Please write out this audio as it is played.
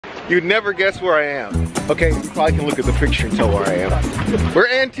You'd never guess where I am. Okay, you probably can look at the picture and tell where I am. We're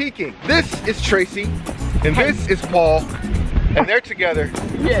antiquing. This is Tracy, and this is Paul, and they're together.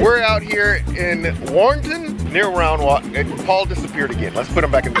 Yes. We're out here in Warrenton, near Roundwalk, and Paul disappeared again. Let's put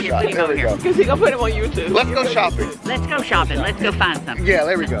him back in the shot. There we go. Because he's gonna put him on YouTube. Let's go shopping. Let's go shopping. Let's go find something. Yeah,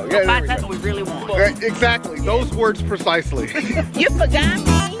 there we go. Yeah, find something we really want. Exactly. Those words precisely. You forgot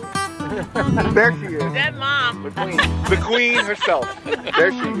me. There she is. That mom. The queen herself.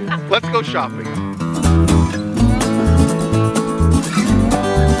 There she is. Let's go shopping.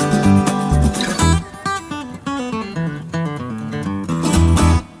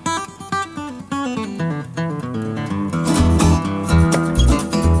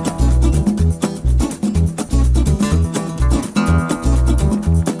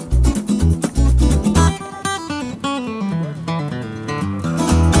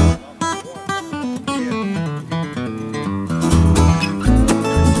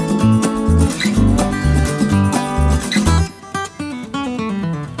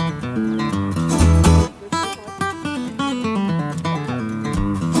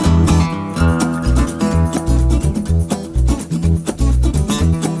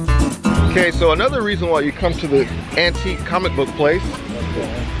 Okay, so another reason why you come to the antique comic book place,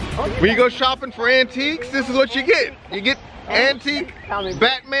 when you go shopping for antiques, this is what you get. You get antique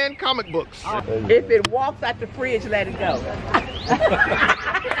Batman comic books. If it walks out the fridge, let it go. I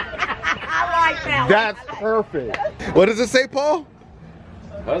like that. That's perfect. What does it say, Paul?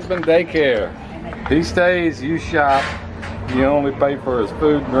 Husband daycare. He stays, you shop. You only pay for his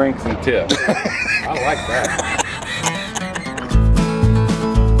food, drinks, and tips. I like that.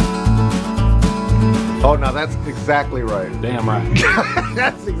 Oh, now that's exactly right. Damn right.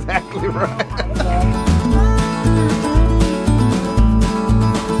 That's exactly right.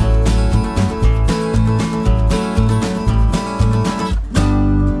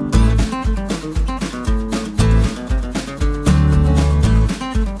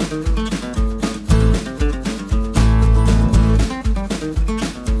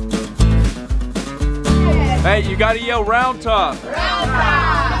 Hey, you gotta yell round top. Round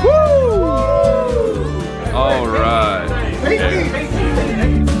top. Woo! All right. Yeah.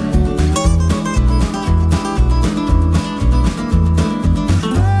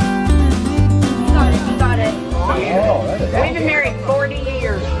 You got it. We've been married 40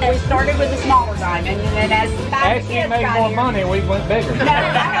 years. We started with a smaller diamond, and then as the As we made more money, we went bigger.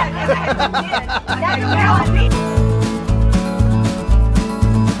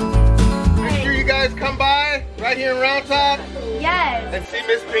 Make sure you guys come by right here in Round Top Yes. and see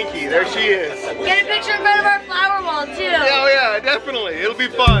Miss Pinky. There she is. Get a picture in front of our flower wall, too. Yeah, oh yeah, definitely. It'll be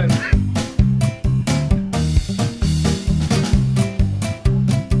fun.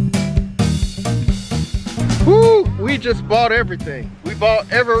 Woo! We just bought everything. We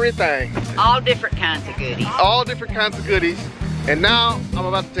bought everything. All different kinds of goodies. All different kinds of goodies. And now I'm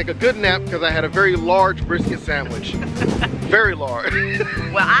about to take a good nap because I had a very large brisket sandwich. Very large.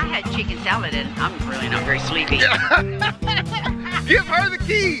 Well, I had chicken salad and I'm really not very sleepy. Give her the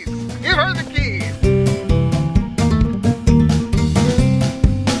keys. Give her the keys.